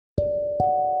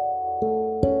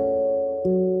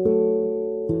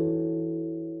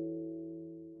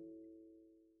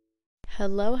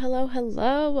Hello, hello,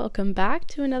 hello. Welcome back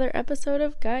to another episode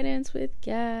of Guidance with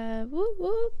Gab. Woo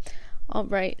woo. All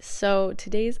right, so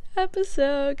today's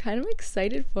episode, kind of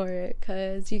excited for it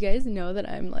because you guys know that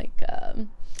I'm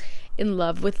in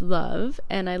love with love,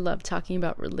 and I love talking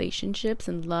about relationships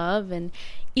and love and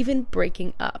even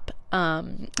breaking up.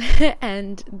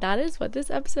 And that is what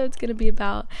this episode's going to be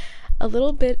about. A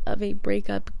little bit of a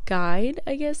breakup guide,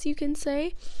 I guess you can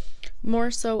say. More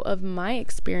so of my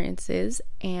experiences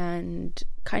and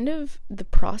kind of the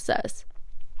process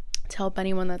to help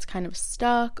anyone that's kind of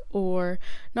stuck or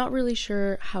not really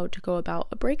sure how to go about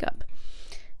a breakup.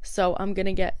 So I'm going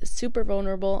to get super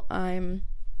vulnerable. I'm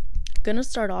going to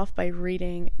start off by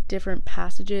reading different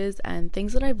passages and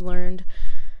things that I've learned,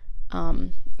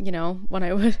 when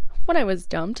I was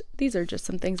dumped. These are just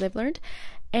some things I've learned.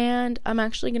 And I'm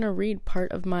actually going to read part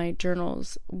of my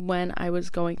journals when I was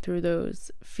going through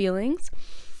those feelings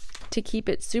to keep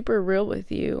it super real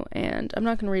with you. And I'm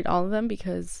not going to read all of them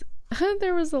because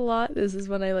there was a lot. This is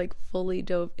when I fully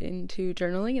dove into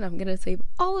journaling, and I'm going to save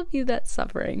all of you that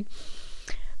suffering.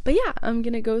 But yeah, I'm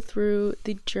going to go through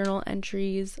the journal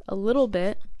entries a little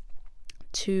bit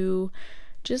to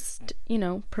just,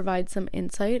 provide some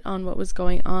insight on what was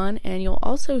going on. And you'll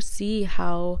also see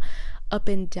how up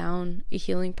and down a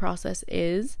healing process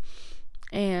is,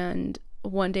 and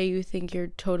one day you think you're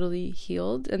totally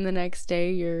healed and the next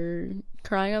day you're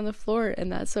crying on the floor,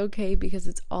 and that's okay because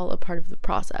it's all a part of the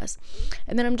process.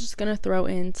 And then I'm just gonna throw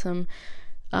in some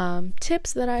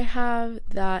tips that I have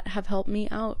that have helped me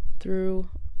out through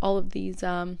all of these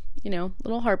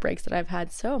little heartbreaks that I've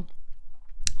had. So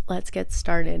let's get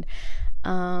started.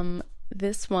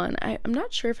 This one, I'm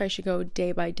not sure if I should go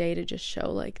day by day to just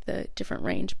show the different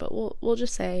range, but we'll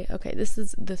just say, okay, this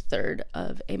is the third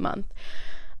of a month.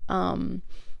 And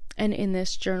in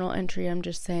this journal entry, I'm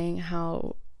just saying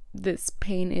how this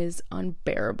pain is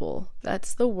unbearable.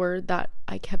 That's the word that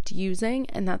I kept using,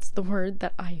 and that's the word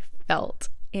that I felt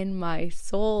in my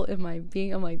soul, in my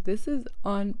being. I'm like, this is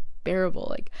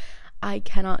unbearable. I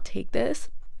cannot take this.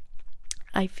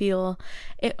 I feel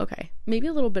it. Okay, maybe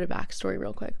a little bit of backstory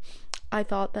real quick. I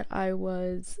thought that I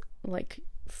was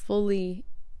fully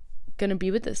gonna be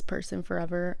with this person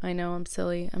forever. I know I'm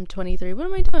silly. I'm 23. What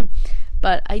am I doing?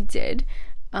 But I did.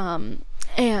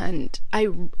 And I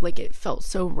it felt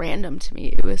so random to me.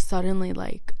 It was suddenly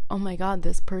oh my God,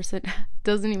 this person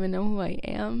doesn't even know who I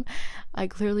am. I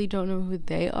clearly don't know who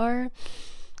they are.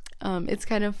 It's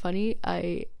kind of funny.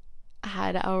 I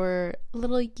had our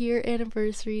little year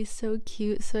anniversary, so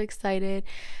cute, so excited.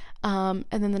 And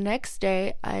then the next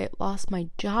day I lost my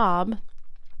job,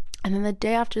 and then the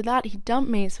day after that he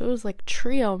dumped me. So it was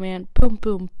trio, man, boom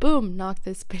boom boom, knock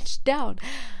this bitch down.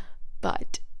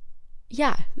 But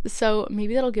yeah, so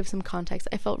maybe that'll give some context.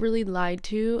 I felt really lied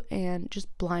to and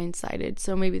just blindsided,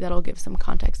 so maybe that'll give some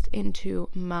context into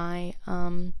my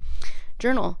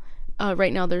journal.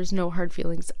 Right now there's no hard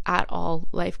feelings at all.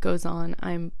 Life goes on.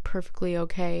 I'm perfectly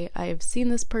okay. I've seen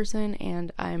this person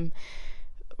and I'm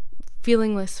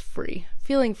feeling less free,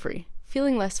 feeling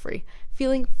less free,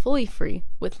 feeling fully free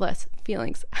with less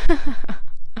feelings.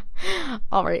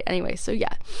 All right. Anyway, so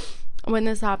yeah, when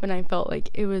this happened, I felt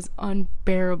it was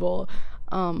unbearable.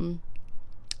 And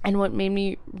what made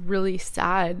me really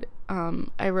sad,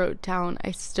 I wrote down, I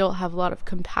still have a lot of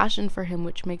compassion for him,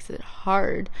 which makes it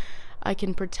hard. I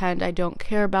can pretend I don't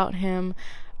care about him,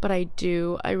 but I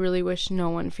do. I really wish no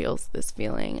one feels this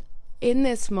feeling. In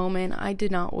this moment, I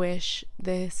did not wish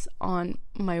this on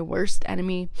my worst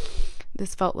enemy.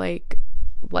 This felt like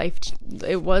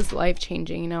it was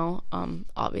life-changing,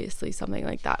 obviously something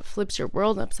like that flips your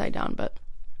world upside down, but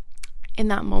in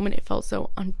that moment, it felt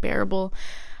so unbearable.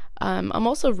 I'm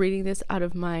also reading this out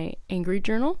of my angry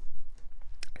journal,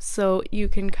 so you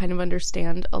can kind of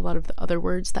understand a lot of the other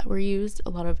words that were used, a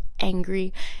lot of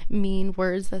angry, mean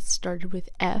words that started with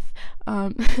F.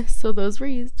 So those were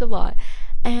used a lot.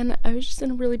 And I was just in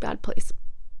a really bad place.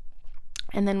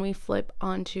 And then we flip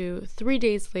on to 3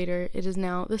 days later. It is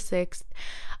now the 6th.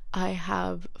 I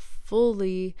have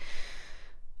fully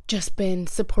just been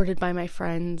supported by my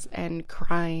friends and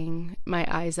crying my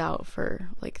eyes out for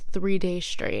 3 days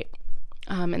straight.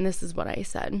 And this is what I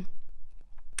said.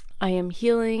 I am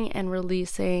healing and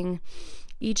releasing.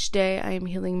 Each day I am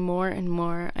healing more and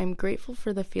more. I'm grateful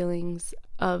for the feelings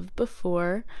of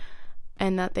before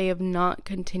and that they have not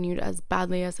continued as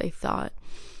badly as I thought.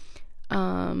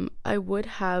 I would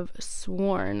have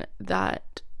sworn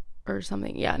that, or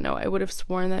something. Yeah, no, I would have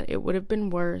sworn that it would have been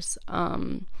worse.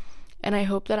 And I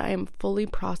hope that I am fully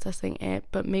processing it,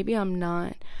 but maybe I'm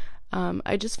not.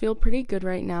 I just feel pretty good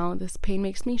right now. This pain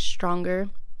makes me stronger.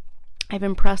 I've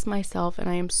impressed myself, and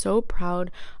I am so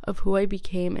proud of who I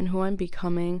became and who I'm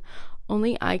becoming.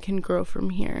 Only I can grow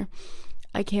from here.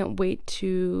 I can't wait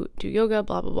to do yoga,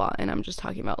 blah, blah, blah. And I'm just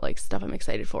talking about like stuff I'm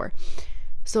excited for.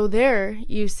 So there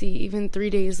you see, even 3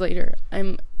 days later,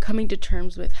 I'm coming to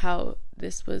terms with how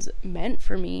this was meant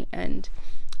for me. And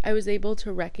I was able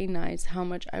to recognize how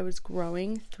much I was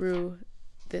growing through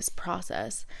this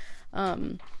process.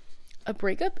 A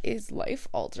breakup is life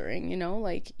altering, you know,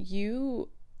 like you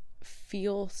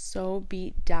feel so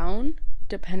beat down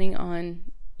depending on,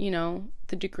 you know,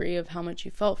 the degree of how much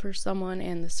you felt for someone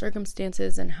and the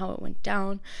circumstances and how it went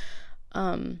down.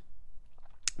 But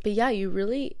yeah, you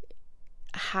really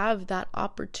have that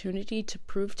opportunity to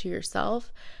prove to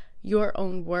yourself your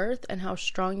own worth and how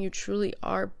strong you truly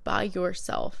are by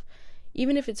yourself.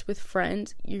 Even if it's with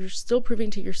friends, you're still proving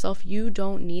to yourself you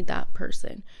don't need that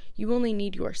person. You only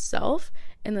need yourself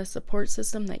and the support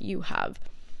system that you have.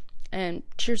 And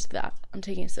cheers to that. I'm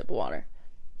taking a sip of water.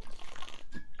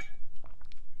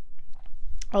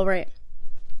 All right.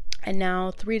 And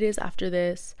now 3 days after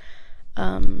this,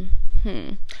 I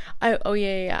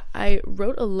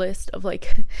wrote a list of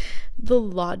like the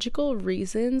logical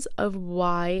reasons of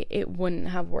why it wouldn't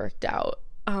have worked out.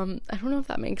 I don't know if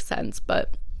that makes sense,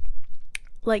 but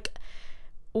like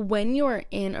when you're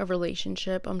in a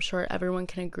relationship, I'm sure everyone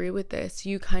can agree with this,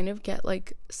 you kind of get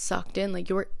like sucked in, like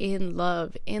you're in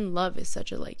love. In love is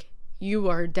such a like, you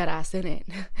are dead ass in it.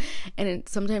 And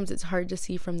sometimes it's hard to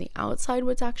see from the outside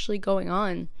what's actually going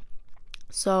on.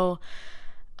 So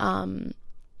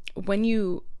when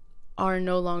you are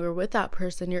no longer with that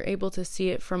person, you're able to see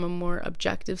it from a more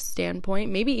objective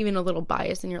standpoint, maybe even a little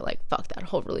biased, and you're like, fuck that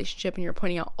whole relationship, and you're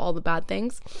pointing out all the bad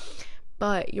things.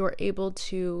 But you're able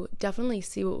to definitely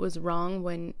see what was wrong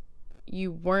when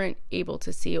you weren't able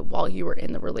to see it while you were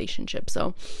in the relationship.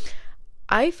 So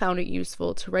I found it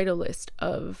useful to write a list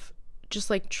of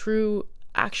just like true,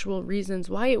 actual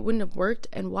reasons why it wouldn't have worked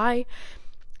and why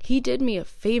he did me a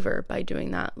favor by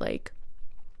doing that. Like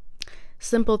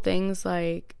simple things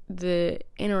like the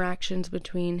interactions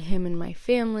between him and my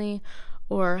family,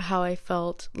 or how I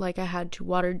felt like I had to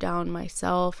water down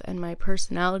myself and my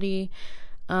personality.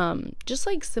 Just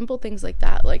like simple things like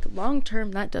that. Like long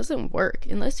term, that doesn't work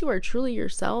unless you are truly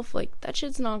yourself. Like that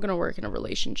shit's not gonna work in a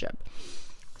relationship.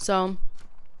 So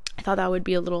I thought that would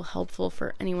be a little helpful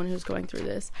for anyone who's going through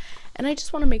this. And I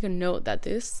just want to make a note that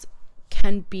this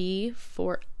can be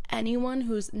for anyone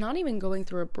who's not even going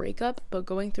through a breakup, but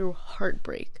going through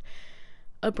heartbreak.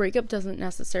 A breakup doesn't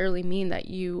necessarily mean that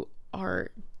you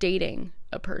are dating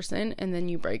a person and then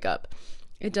you break up.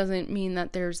 It doesn't mean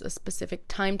that there's a specific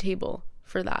timetable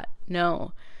for that.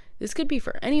 No, this could be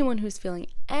for anyone who's feeling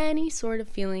any sort of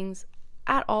feelings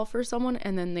at all for someone,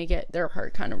 and then they get their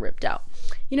heart kind of ripped out.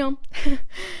 You know,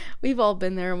 we've all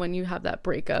been there when you have that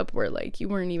breakup where like you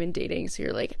weren't even dating, so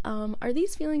you're like, are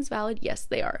these feelings valid? Yes,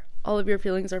 they are. All of your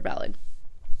feelings are valid.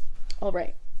 All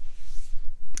right.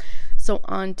 So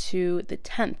on to the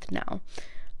 10th now.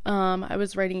 I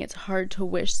was writing, it's hard to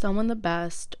wish someone the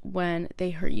best when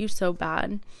they hurt you so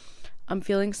bad. I'm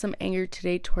feeling some anger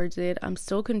today towards it. I'm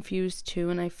still confused too,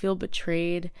 and I feel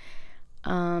betrayed.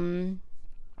 I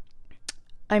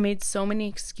made so many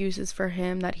excuses for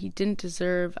him that he didn't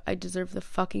deserve. I deserve the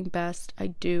fucking best. I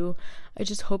do. I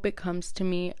just hope it comes to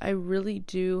me. I really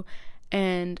do.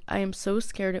 And I am so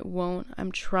scared it won't.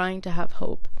 I'm trying to have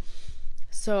hope.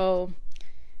 So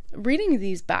reading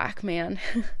these back, man,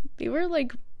 they were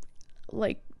like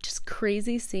just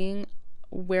crazy seeing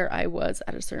where I was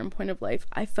at a certain point of life.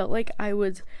 I felt like I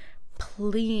was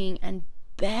pleading and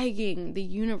begging the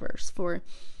universe for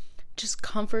just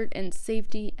comfort and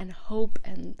safety and hope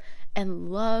and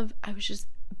love. I was just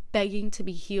begging to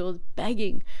be healed,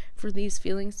 begging for these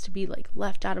feelings to be like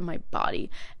left out of my body.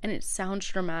 And it sounds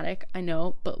dramatic, I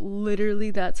know, but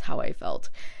literally that's how I felt.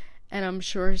 And I'm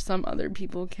sure some other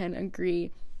people can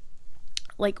agree.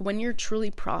 Like when you're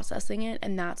truly processing it,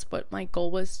 and that's what my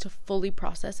goal was, to fully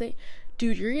process it,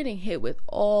 dude, you're getting hit with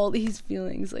all these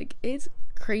feelings. Like it's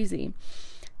crazy.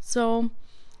 So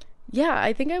yeah,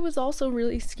 I think I was also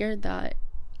really scared that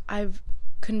I've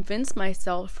convinced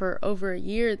myself for over a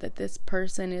year that this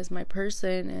person is my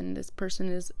person and this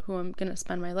person is who I'm gonna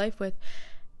spend my life with.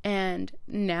 And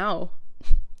now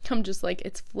I'm just like,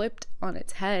 it's flipped on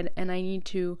its head, and I need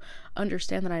to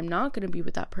understand that I'm not gonna be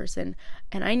with that person,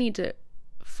 and I need to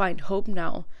find hope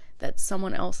now that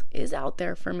someone else is out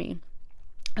there for me.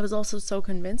 I was also so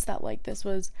convinced that like this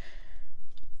was,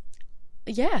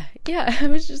 yeah, I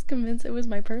was just convinced it was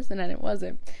my person, and it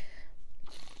wasn't.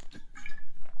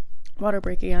 Water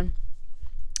break again.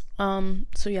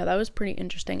 So yeah, that was pretty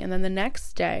interesting. And then the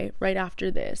next day, right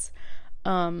after this,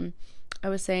 I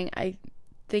was saying,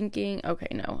 okay,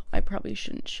 no, I probably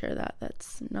shouldn't share that.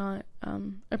 That's not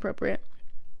appropriate.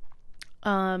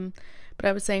 But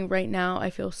I was saying right now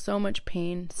I feel so much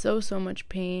pain, so much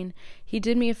pain. He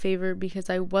did me a favor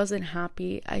because I wasn't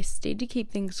happy. I stayed to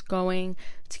keep things going,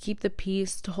 to keep the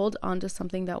peace, to hold on to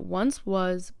something that once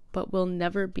was but will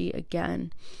never be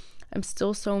again. I'm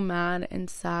still so mad and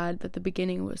sad that the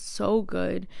beginning was so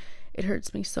good. It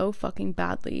hurts me so fucking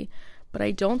badly. But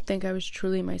I don't think I was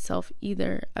truly myself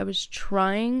either. I was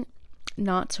trying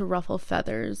not to ruffle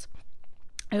feathers.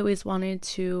 I always wanted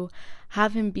to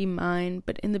have him be mine,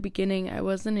 but in the beginning, I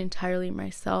wasn't entirely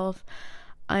myself.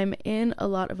 I'm in a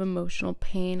lot of emotional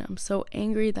pain. I'm so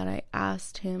angry that I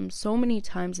asked him so many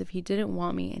times if he didn't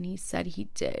want me, and he said he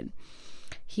did.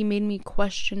 He made me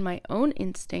question my own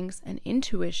instincts and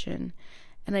intuition,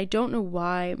 and I don't know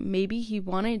why. Maybe he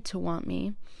wanted to want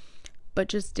me, but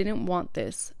just didn't want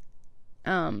this.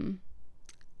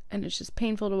 And it's just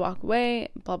painful to walk away,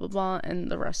 blah, blah, blah, and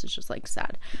the rest is just, like,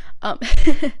 sad.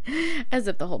 As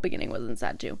if the whole beginning wasn't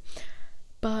sad, too.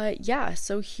 But, yeah,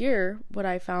 so here, what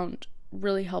I found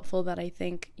really helpful that I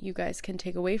think you guys can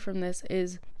take away from this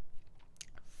is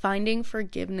finding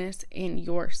forgiveness in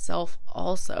yourself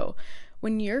also.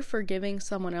 When you're forgiving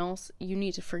someone else, you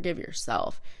need to forgive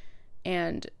yourself.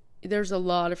 And there's a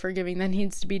lot of forgiving that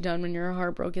needs to be done when you're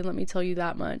heartbroken, let me tell you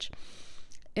that much.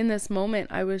 In this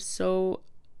moment, I was so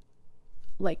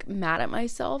like mad at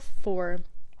myself for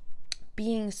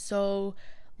being so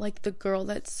like the girl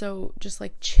that's so just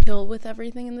like chill with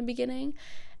everything in the beginning,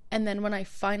 and then when I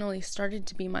finally started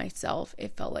to be myself,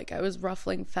 it felt like I was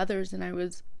ruffling feathers and I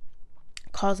was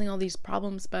causing all these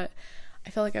problems. But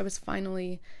I felt like I was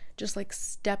finally just like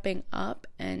stepping up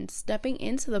and stepping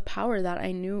into the power that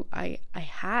I knew I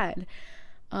had.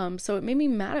 So it made me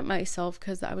mad at myself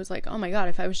because I was like, oh my god,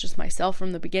 if I was just myself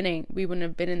from the beginning, we wouldn't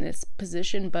have been in this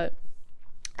position. But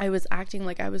I was acting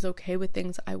like I was okay with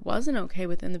things I wasn't okay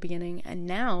with in the beginning, and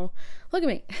now, look at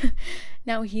me.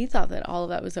 Now he thought that all of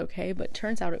that was okay, but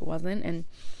turns out it wasn't. And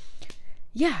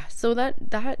yeah, so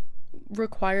that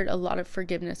required a lot of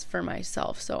forgiveness for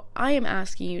myself. So I am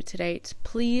asking you today to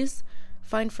please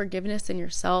find forgiveness in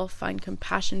yourself, find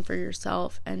compassion for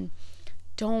yourself, and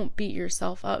don't beat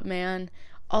yourself up, man.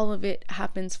 All of it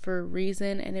happens for a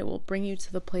reason, and it will bring you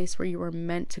to the place where you were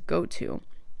meant to go to.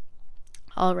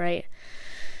 All right.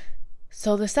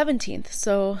 So the 17th,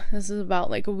 so this is about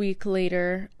like a week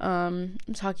later, I'm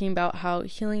talking about how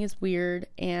healing is weird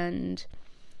and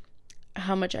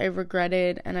how much I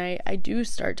regretted, and I do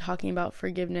start talking about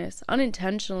forgiveness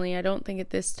unintentionally. I don't think at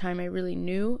this time I really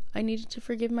knew I needed to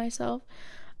forgive myself.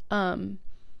 But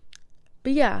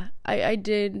yeah, I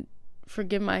did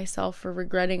forgive myself for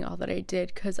regretting all that I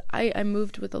did, because I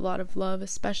moved with a lot of love,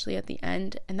 especially at the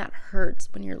end, and that hurts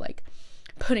when you're like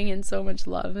putting in so much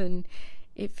love and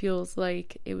it feels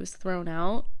like it was thrown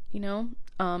out, you know?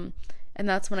 And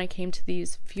that's when I came to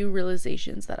these few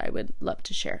realizations that I would love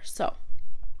to share. So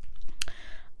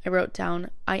I wrote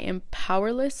down, I am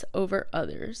powerless over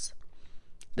others.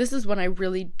 This is when I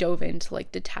really dove into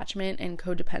like detachment and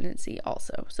codependency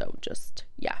also. So just,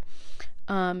 yeah.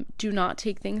 Do not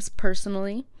take things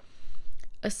personally.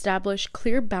 Establish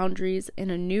clear boundaries in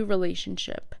a new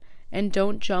relationship. And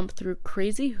don't jump through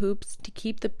crazy hoops to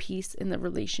keep the peace in the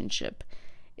relationship.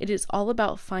 It is all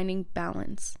about finding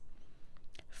balance.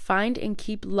 Find and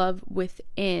keep love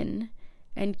within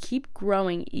and keep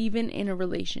growing even in a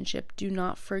relationship. Do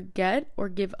not forget or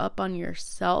give up on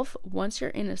yourself once you're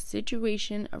in a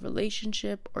situation, a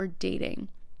relationship, or dating.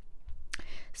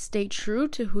 Stay true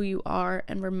to who you are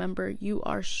and remember you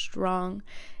are strong.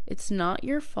 It's not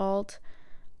your fault.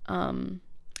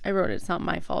 I wrote it's not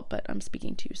my fault, but I'm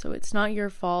speaking to you, so it's not your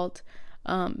fault.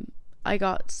 I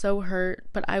got so hurt,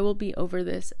 but I will be over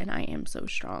this, and I am so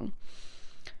strong.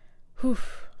 Whew.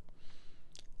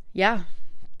 Yeah,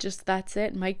 just that's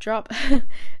it. Mic drop.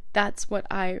 That's what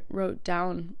I wrote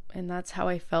down, and that's how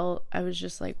I felt. I was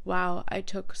just like, wow, I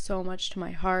took so much to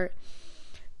my heart.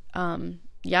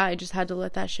 Yeah, I just had to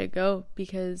let that shit go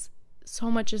because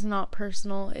so much is not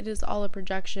personal. It is all a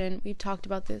projection. We've talked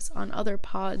about this on other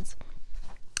pods.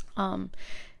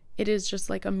 It is just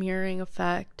like a mirroring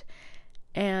effect.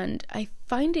 And I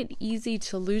find it easy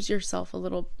to lose yourself a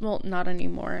little, well, not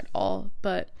anymore at all,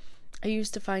 but I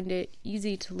used to find it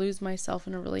easy to lose myself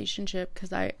in a relationship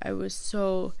because I was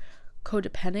so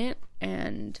codependent,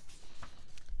 and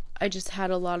I just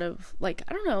had a lot of, like,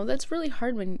 I don't know, that's really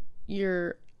hard when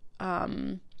you're,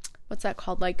 what's that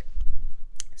called? Like,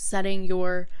 setting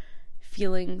your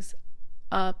feelings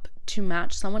up to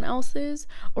match someone else's,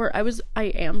 or I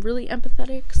am really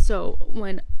empathetic, so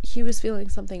when he was feeling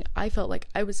something, I felt like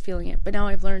I was feeling it, but now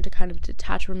I've learned to kind of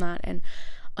detach from that and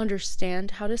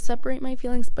understand how to separate my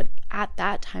feelings, but at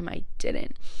that time I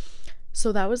didn't.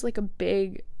 So that was like a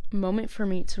big moment for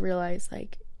me to realize,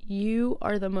 like, you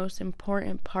are the most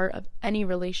important part of any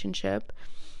relationship,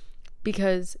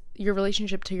 because your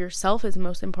relationship to yourself is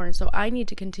most important. So I need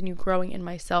to continue growing in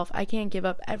myself. I can't give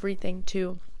up everything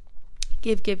to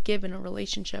give in a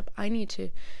relationship. I need to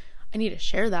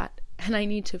share that, and I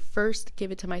need to first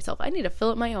give it to myself. I need to fill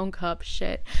up my own cup.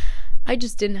 Shit, I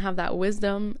just didn't have that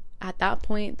wisdom at that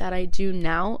point that I do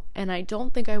now, and I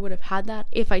don't think I would have had that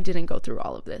if I didn't go through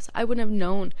all of this. I wouldn't have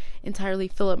known entirely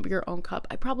fill up your own cup.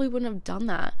 I probably wouldn't have done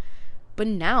that. But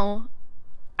now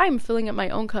I'm filling up my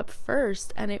own cup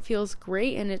first, and it feels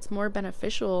great, and it's more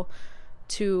beneficial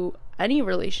to any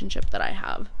relationship that I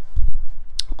have.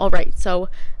 All right, so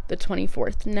the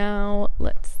 24th now.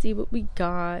 Let's see what we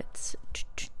got.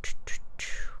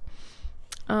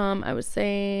 I was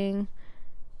saying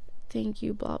thank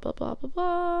you, blah, blah, blah, blah,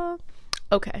 blah.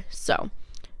 Okay, so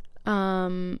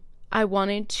I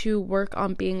wanted to work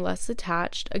on being less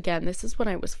attached. Again, this is when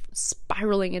I was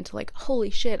spiraling into like, holy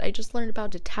shit, I just learned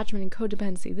about detachment and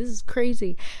codependency. This is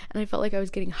crazy. And I felt like I was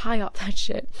getting high off that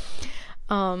shit.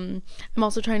 I'm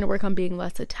also trying to work on being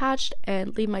less attached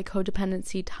and leave my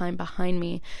codependency time behind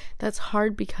me. That's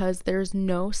hard because there's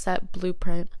no set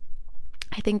blueprint.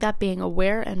 I think that being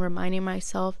aware and reminding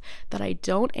myself that I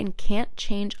don't and can't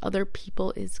change other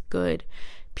people is good.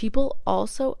 People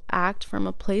also act from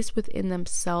a place within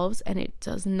themselves, and it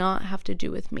does not have to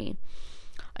do with me.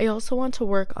 I also want to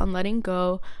work on letting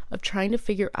go of trying to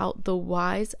figure out the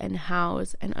whys and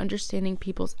hows and understanding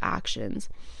people's actions.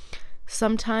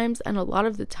 Sometimes, and a lot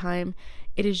of the time,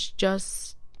 it is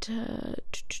just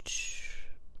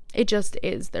it just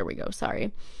is. There we go.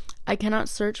 Sorry. I cannot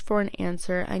search for an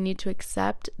answer. I need to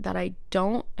accept that I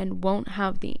don't and won't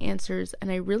have the answers,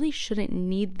 and I really shouldn't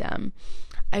need them.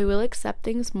 I will accept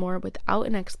things more without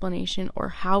an explanation or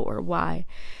how or why.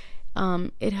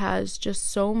 It has just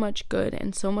so much good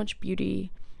and so much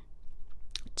beauty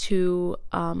to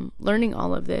learning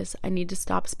all of this. I need to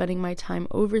stop spending my time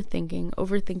overthinking.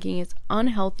 Overthinking is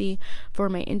unhealthy for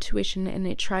my intuition, and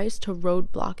it tries to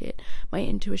roadblock it. My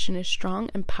intuition is strong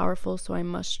and powerful, so I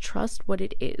must trust what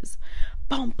it is.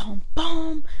 Boom, boom,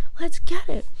 boom. Let's get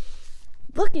it.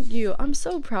 Look at you. I'm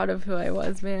so proud of who I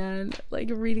was, man. Like,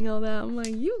 reading all that, I'm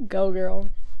like, you go, girl.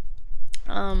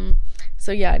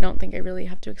 So yeah, I don't think I really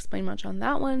have to explain much on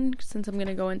that one, since I'm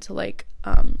gonna go into like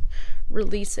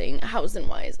releasing hows and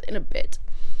whys in a bit.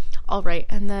 All right,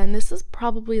 and then this is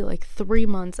probably like 3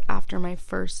 months after my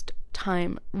first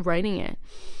time writing it,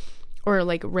 or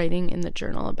like writing in the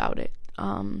journal about it.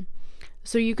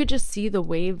 So you could just see the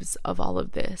waves of all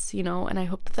of this, you know, and I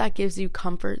hope that that gives you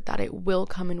comfort that it will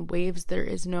come in waves. There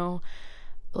is no,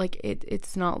 like,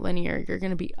 it's not linear. You're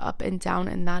going to be up and down,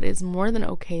 and that is more than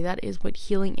okay. That is what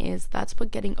healing is. That's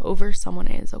what getting over someone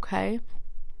is, okay?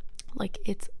 Like,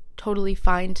 it's totally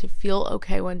fine to feel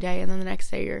okay one day, and then the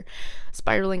next day you're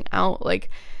spiraling out.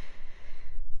 Like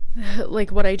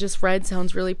what I just read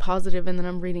sounds really positive, and then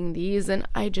I'm reading these, and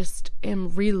I just am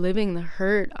reliving the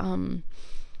hurt.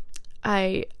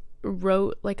 I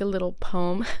wrote like a little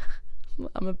poem.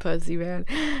 I'm a pussy, man.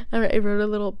 I wrote a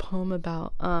little poem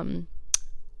about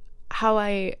how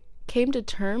I came to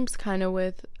terms kind of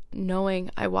with knowing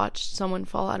I watched someone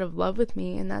fall out of love with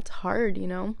me, and that's hard, you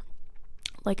know?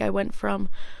 Like, I went from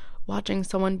watching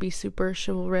someone be super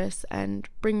chivalrous and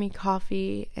bring me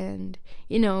coffee and,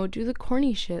 you know, do the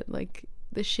corny shit, like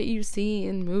the shit you see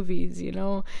in movies, you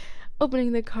know,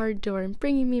 opening the car door and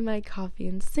bringing me my coffee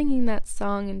and singing that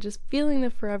song and just feeling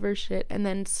the forever shit, and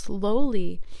then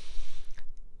slowly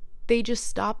they just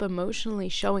stop emotionally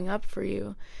showing up for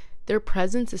you. Their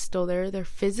presence is still there, they're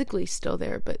physically still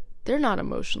there, but they're not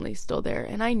emotionally still there,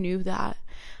 and I knew that.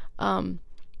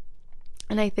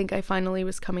 And I think I finally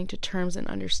was coming to terms and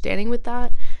understanding with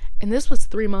that, and this was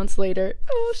 3 months later.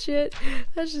 Oh shit,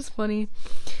 that's just funny.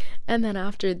 And then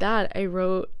after that, I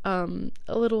wrote a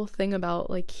little thing about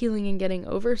like healing and getting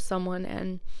over someone,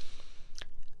 and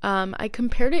I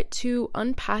compared it to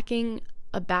unpacking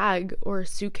a bag or a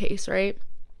suitcase, right?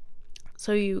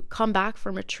 So you come back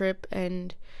from a trip,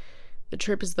 and the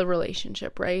trip is the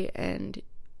relationship, right? And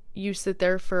you sit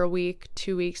there for a week,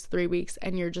 2 weeks, 3 weeks,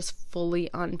 and you're just fully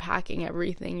unpacking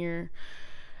everything.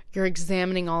 You're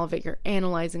examining all of it, you're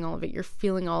analyzing all of it, you're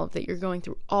feeling all of it, you're going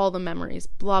through all the memories,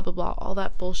 blah, blah, blah, all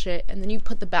that bullshit, and then you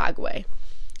put the bag away,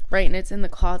 right? And it's in the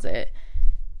closet.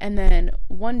 And then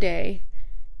one day,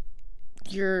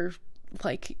 you're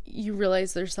like, you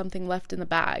realize there's something left in the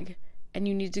bag, and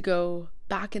you need to go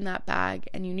back in that bag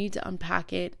and you need to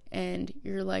unpack it, and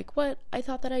you're like, what? I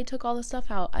thought that I took all the stuff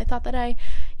out. I thought that I,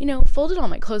 folded all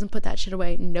my clothes and put that shit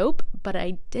away. Nope, but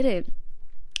I didn't.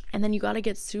 And then you got to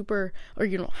get super, or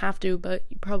you don't have to, but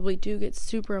you probably do get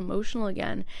super emotional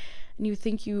again. And you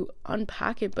think you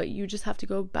unpack it, but you just have to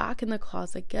go back in the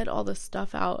closet, get all the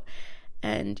stuff out.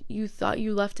 And you thought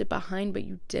you left it behind, but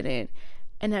you didn't.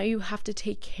 And now you have to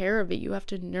take care of it. You have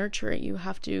to nurture it. You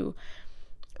have to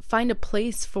find a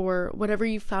place for whatever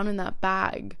you found in that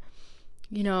bag.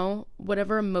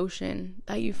 Whatever emotion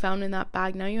that you found in that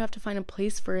bag. Now you have to find a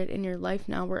place for it in your life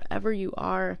now, wherever you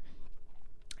are.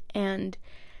 And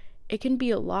it can be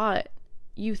a lot.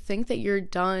 You think that you're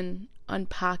done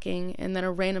unpacking, and then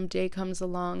a random day comes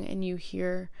along and you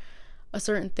hear a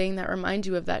certain thing that reminds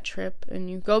you of that trip, and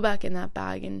you go back in that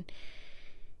bag and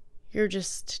you're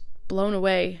just blown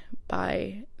away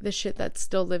by the shit that's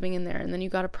still living in there, and then you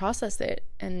got to process it.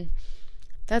 And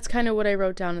that's kind of what I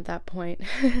wrote down at that point.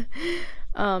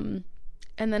 And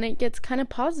then it gets kind of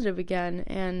positive again,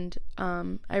 and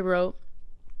I wrote,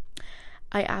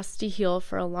 I asked to heal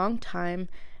for a long time.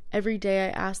 Every day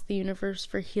I asked the universe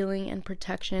for healing and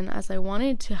protection as I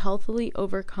wanted to healthily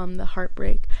overcome the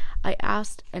heartbreak. I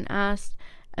asked, and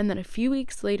then a few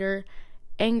weeks later,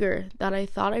 anger that I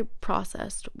thought I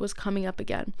processed was coming up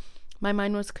again. My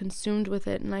mind was consumed with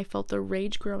it, and I felt the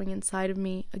rage growing inside of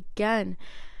me again.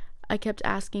 I kept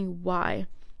asking why,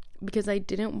 because I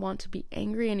didn't want to be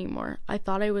angry anymore. I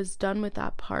thought I was done with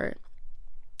that part.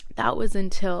 That was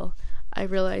until I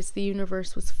realized the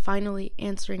universe was finally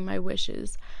answering my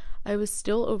wishes. I was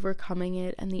still overcoming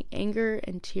it, and the anger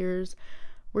and tears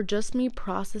were just me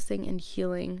processing and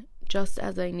healing just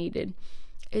as I needed.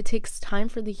 It takes time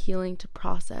for the healing to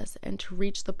process and to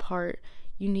reach the part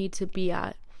you need to be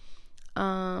at.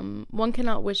 One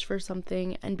cannot wish for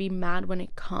something and be mad when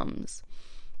it comes.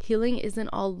 Healing isn't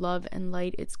all love and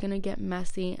light. It's going to get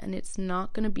messy, and it's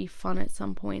not going to be fun at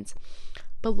some points.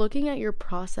 But looking at your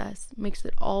process makes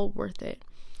it all worth it.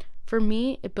 For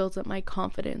me, it builds up my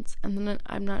confidence. And then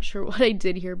I'm not sure what I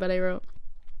did here, but I wrote,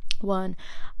 1,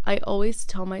 I always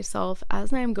tell myself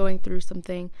as I am going through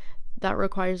something that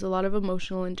requires a lot of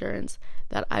emotional endurance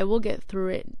that I will get through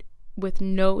it with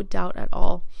no doubt at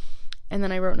all. And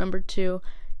then I wrote number 2,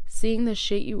 seeing the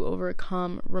shit you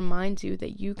overcome reminds you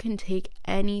that you can take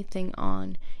anything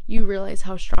on. You realize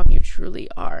how strong you truly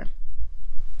are.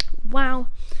 Wow.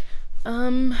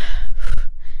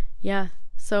 Yeah,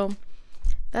 so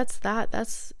that's that.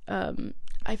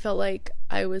 I felt like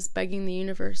I was begging the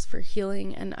universe for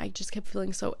healing, and I just kept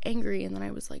feeling so angry. And then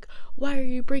I was like, why are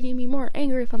you bringing me more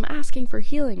anger if I'm asking for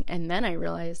healing? And then I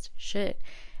realized, shit,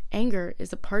 anger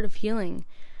is a part of healing.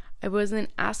 I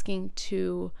wasn't asking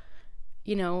to,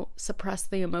 suppress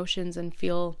the emotions and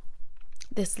feel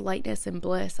this lightness and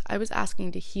bliss. I was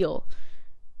asking to heal.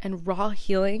 And raw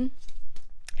healing,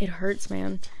 it hurts,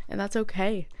 man. And that's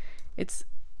okay. It's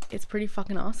pretty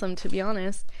fucking awesome, to be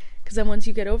honest. Because then once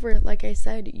you get over it, like I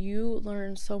said, you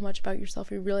learn so much about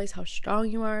yourself. You realize how strong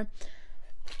you are.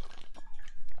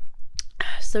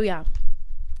 So yeah,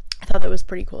 I thought that was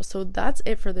pretty cool. So that's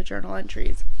it for the journal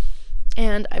entries.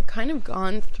 And I've kind of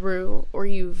gone through, or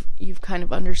you've kind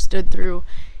of understood through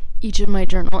each of my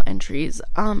journal entries,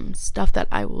 stuff that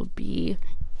I wonder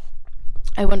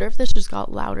if this just got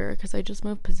louder because I just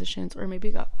moved positions, or maybe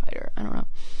it got quieter. I don't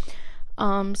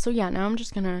know. So yeah, now I'm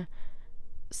just gonna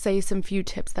say some few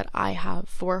tips that I have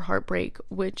for heartbreak,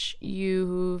 which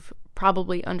you've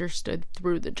probably understood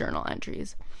through the journal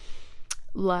entries.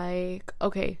 Like,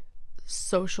 okay,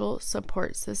 social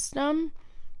support system,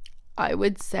 I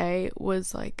would say,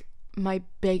 was like my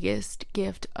biggest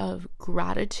gift of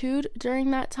gratitude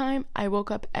during that time. I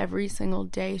woke up every single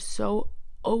day so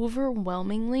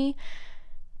overwhelmingly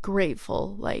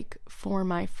grateful, like, for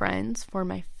my friends, for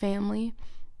my family.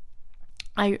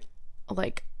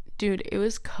 Dude, it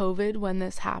was COVID when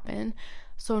this happened,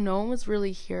 so no one was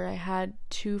really here. I had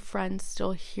 2 friends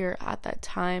still here at that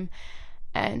time,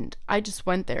 and I just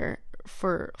went there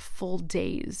for full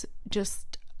days,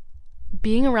 just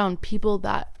being around people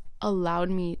that allowed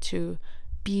me to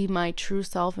be my true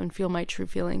self and feel my true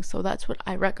feelings. So that's what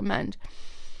I recommend.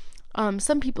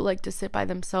 Some people like to sit by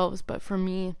themselves, but for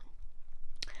me,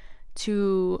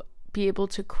 to be able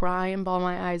to cry and bawl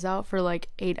my eyes out for like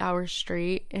 8 hours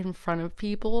straight in front of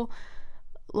people,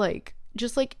 like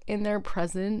just like in their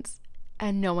presence,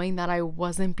 and knowing that I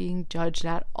wasn't being judged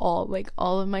at all, like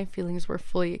all of my feelings were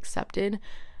fully accepted,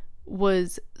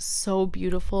 was so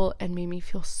beautiful and made me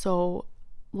feel so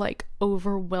like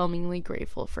overwhelmingly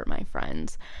grateful for my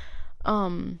friends.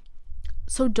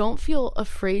 So don't feel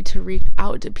afraid to reach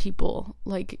out to people.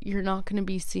 Like, you're not going to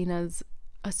be seen as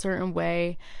a certain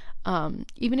way.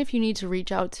 Even if you need to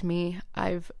reach out to me,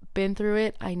 I've been through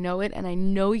it, I know it, and I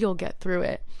know you'll get through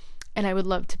it. And I would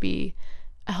love to be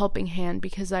a helping hand,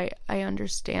 because I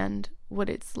understand what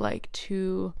it's like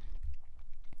to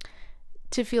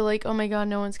feel like, oh my god,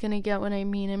 no one's gonna get what I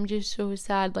mean, I'm just so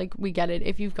sad. Like, we get it.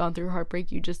 If you've gone through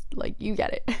heartbreak, you just, like, you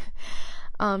get it.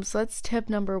 So that's tip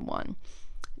number 1.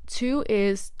 2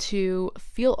 is to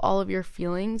feel all of your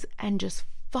feelings and just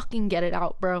fucking get it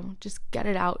out, bro. Just get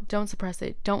it out. Don't suppress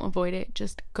it. Don't avoid it.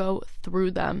 Just go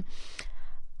through them.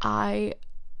 I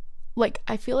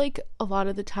feel like a lot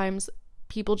of the times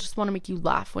people just want to make you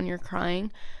laugh when you're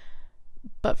crying.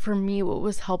 But for me, what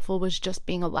was helpful was just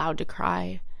being allowed to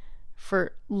cry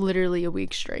for literally a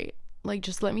week straight. Like,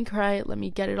 just let me cry, let me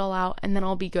get it all out, and then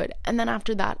I'll be good. And then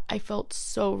after that, I felt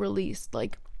so released.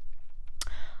 Like,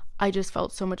 I just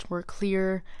felt so much more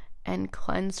clear and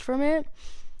cleansed from it.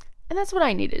 And that's what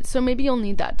I needed. So maybe you'll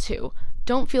need that too.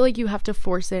 Don't feel like you have to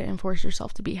force it and force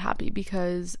yourself to be happy,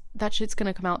 because that shit's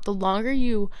gonna come out. The longer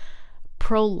you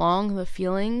prolong the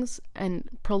feelings and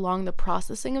prolong the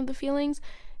processing of the feelings,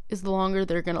 is the longer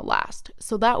they're gonna last.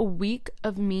 So that week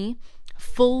of me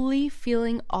fully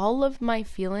feeling all of my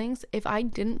feelings, if I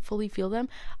didn't fully feel them,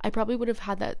 I probably would have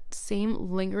had that same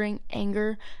lingering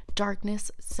anger,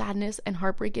 darkness, sadness, and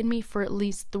heartbreak in me for at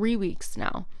least 3 weeks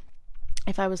now,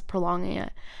 if I was prolonging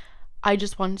it. I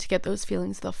just wanted to get those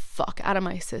feelings the fuck out of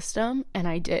my system, and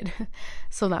I did.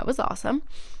 So that was awesome.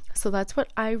 So that's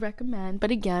what I recommend.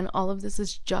 But again, all of this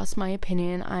is just my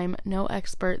opinion. I'm no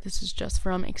expert. This is just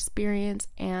from experience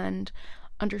and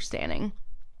understanding.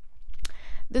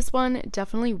 This one,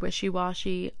 definitely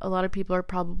wishy-washy. A lot of people are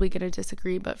probably going to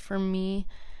disagree, but for me,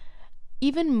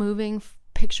 even moving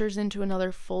pictures into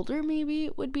another folder maybe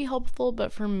would be helpful.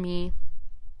 But for me,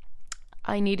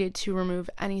 I needed to remove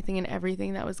anything and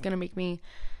everything that was going to make me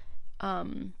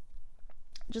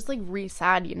just like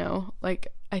re-sad, you know? Like,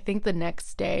 I think the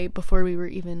next day, before we were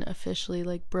even officially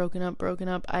like broken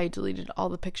up, I deleted all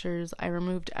the pictures. I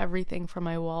removed everything from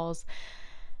my walls.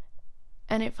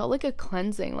 And it felt like a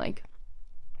cleansing. Like,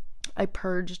 I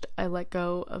purged, I let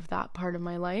go of that part of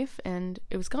my life, and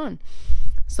it was gone.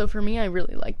 So for me, I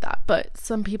really like that. But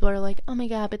some people are like, oh my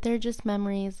god, but they're just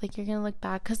memories, like, you're gonna look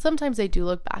back. Because sometimes I do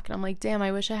look back and I'm like, damn,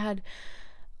 I wish I had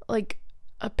like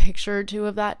a picture or two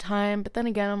of that time. But then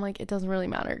again, I'm like, it doesn't really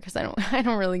matter, because I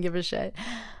don't really give a shit.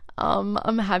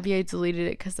 I'm happy I deleted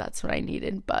it, because that's what I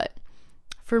needed. But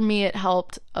for me, it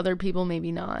helped. Other people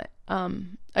maybe not.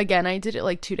 Again, I did it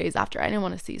like 2 days after. I didn't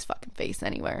want to see his fucking face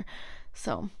anywhere.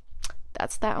 So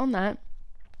that's that on that.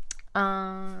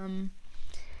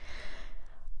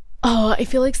 I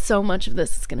feel like so much of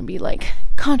this is gonna be like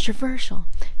controversial.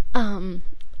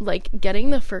 Like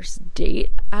getting the first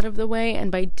date out of the way,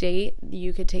 and by date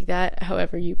you could take that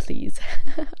however you please.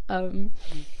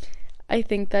 I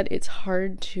think that it's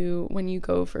hard to, when you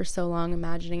go for so long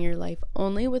imagining your life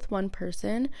only with one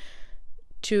person,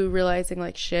 to realizing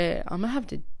like, shit, I'm gonna have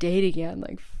to date again,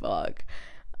 like, fuck.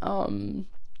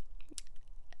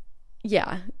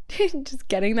 Yeah, just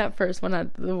getting that first one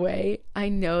out of the way. I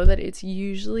know that it's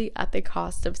usually at the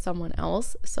cost of someone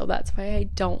else, so that's why I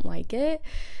don't like it.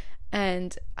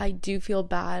 And I do feel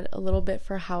bad a little bit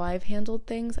for how I've handled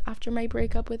things after my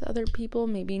breakup with other people,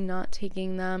 maybe not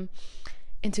taking them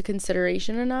into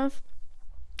consideration enough.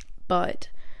 But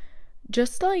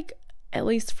just like, at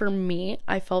least for me,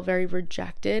 I felt very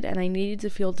rejected, and I needed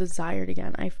to feel desired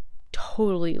again. I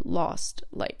totally lost,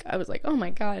 like, I was like, oh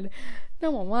my god, no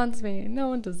one wants me, no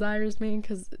one desires me,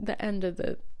 because the end of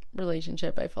the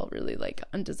relationship I felt really like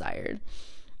undesired.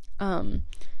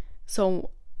 So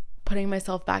putting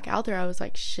myself back out there, I was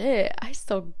like, shit, I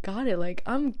still got it, like,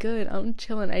 I'm good, I'm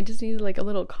chilling. I just needed like a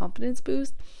little confidence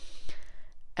boost,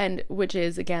 and which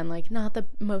is, again, like, not the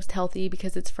most healthy,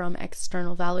 because it's from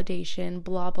external validation,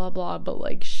 blah blah blah, but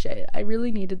like, shit, I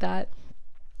really needed that.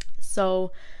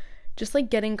 So just like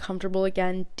getting comfortable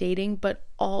again dating, but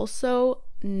also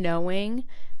knowing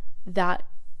that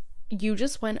you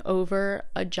just went over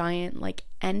a giant like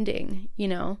ending, you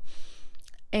know,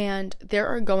 and there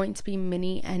are going to be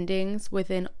mini endings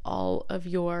within all of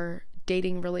your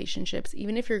dating relationships.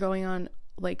 Even if you're going on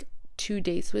like 2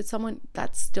 dates with someone,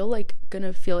 that's still like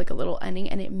gonna feel like a little ending,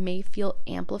 and it may feel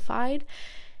amplified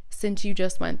since you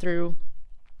just went through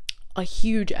a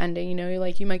huge ending, you know.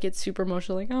 You might get super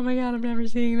emotional, like, oh my god, I'm never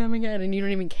seeing them again, and you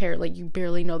don't even care, like, you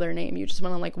barely know their name, you just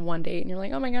went on like one date and you're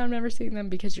like, oh my god, I'm never seeing them,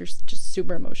 because you're just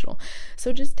super emotional.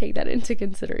 So just take that into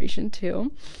consideration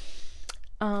too.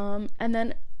 And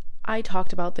then I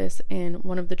talked about this in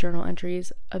one of the journal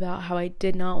entries about how I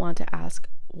did not want to ask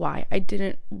why. I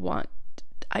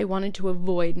I wanted to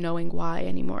avoid knowing why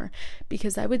anymore,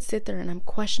 because I would sit there and I'm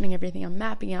questioning everything. I'm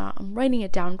mapping it out. I'm writing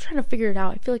it down. I'm trying to figure it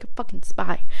out. I feel like a fucking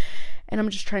spy. And I'm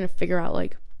just trying to figure out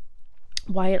like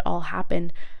why it all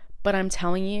happened. But I'm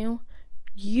telling you,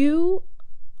 you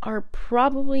are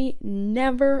probably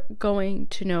never going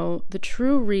to know the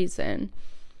true reason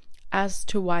as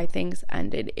to why things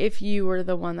ended if you were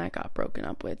the one that got broken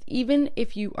up with. Even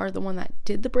if you are the one that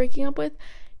did the breaking up with,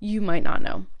 you might not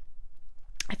know.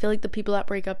 I feel like the people that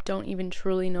break up don't even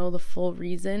truly know the full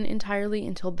reason entirely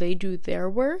until they do their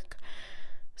work.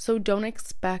 So don't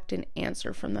expect an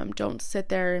answer from them. Don't sit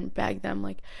there and beg them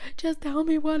like, just tell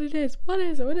me what it is. What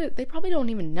is it? They probably don't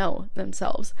even know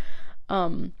themselves.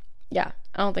 Yeah,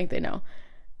 I don't think they know.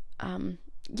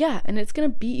 Yeah, and it's gonna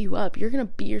beat you up. You're gonna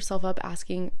beat yourself up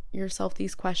asking yourself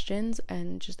these questions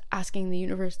and just asking the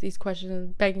universe these questions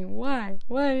and begging, why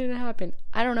did it happen?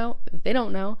 I don't know. They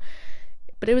don't know.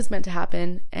 But it was meant to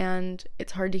happen, and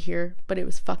it's hard to hear, but it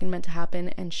was fucking meant to happen,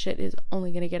 and shit is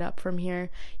only gonna get up from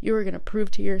here. You are gonna prove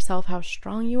to yourself how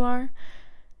strong you are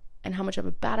and how much of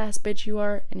a badass bitch you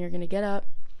are, and you're gonna get up,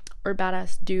 or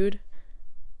badass dude,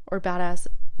 or badass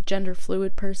gender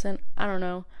fluid person. I don't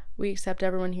know. We accept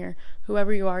everyone here.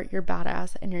 Whoever you are, you're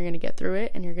badass, and you're gonna get through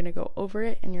it, and you're gonna go over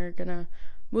it, and you're gonna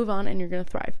move on, and you're gonna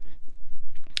thrive.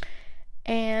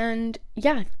 And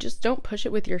yeah, just don't push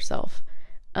it with yourself.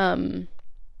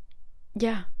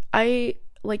 Yeah, I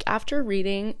like, after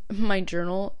reading my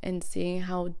journal and seeing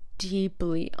how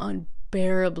deeply,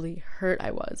 unbearably hurt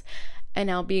I was, and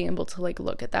now being able to like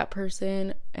look at that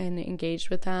person and engage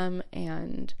with them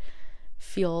and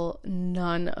feel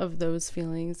none of those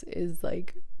feelings is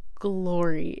like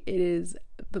glory. It is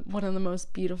one of the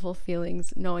most beautiful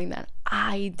feelings, knowing that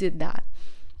I did that.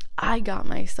 I got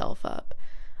myself up.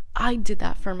 I did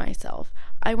that for myself.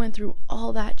 I went through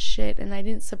all that shit and I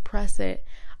didn't suppress it.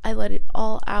 I let it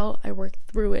all out. I worked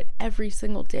through it every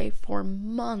single day for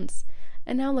months.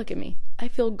 And now look at me. I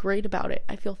feel great about it.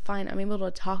 I feel fine. I'm able to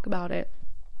talk about it.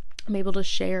 I'm able to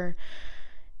share.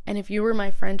 And if you were my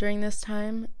friend during this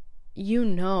time, you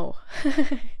know.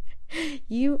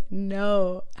 You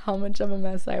know how much of a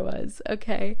mess I was,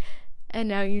 okay? And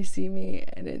now you see me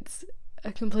and it's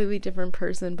a completely different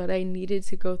person, but I needed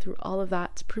to go through all of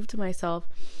that to prove to myself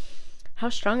how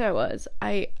strong I was.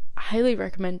 I highly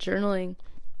recommend journaling,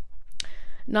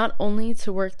 not only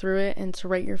to work through it and to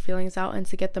write your feelings out and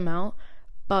to get them out,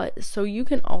 but so you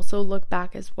can also look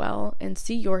back as well and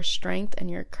see your strength and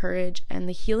your courage and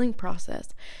the healing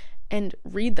process and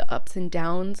read the ups and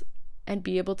downs and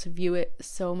be able to view it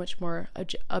so much more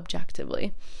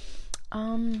objectively.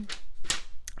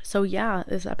 So yeah,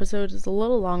 this episode is a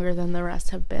little longer than the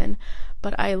rest have been,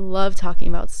 but I love talking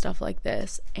about stuff like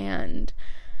this, and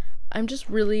I'm just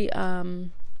really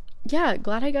glad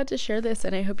I got to share this,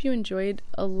 and I hope you enjoyed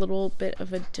a little bit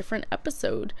of a different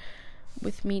episode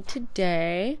with me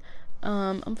today.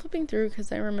 I'm flipping through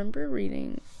because I remember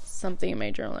reading something in my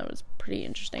journal that was pretty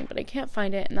interesting, but I can't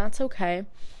find it, and that's okay.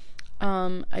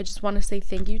 I just want to say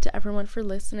thank you to everyone for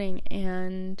listening,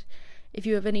 and if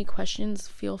you have any questions,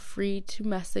 feel free to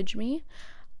message me.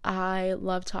 I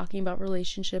love talking about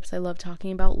relationships. I love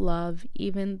talking about love,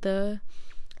 even the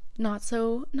not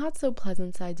so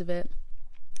pleasant sides of it.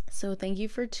 So thank you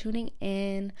for tuning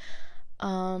in.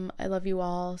 I love you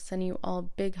all. Send you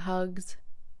all big hugs,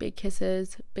 big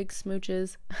kisses, big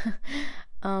smooches.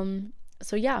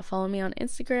 So yeah, follow me on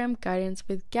Instagram, Guidance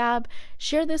with Gab.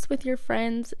 Share this with your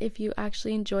friends if you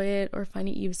actually enjoy it or find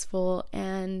it useful,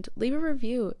 and leave a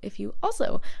review if you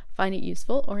also find it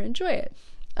useful or enjoy it.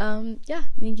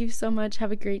 Thank you so much.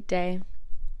 Have a great day.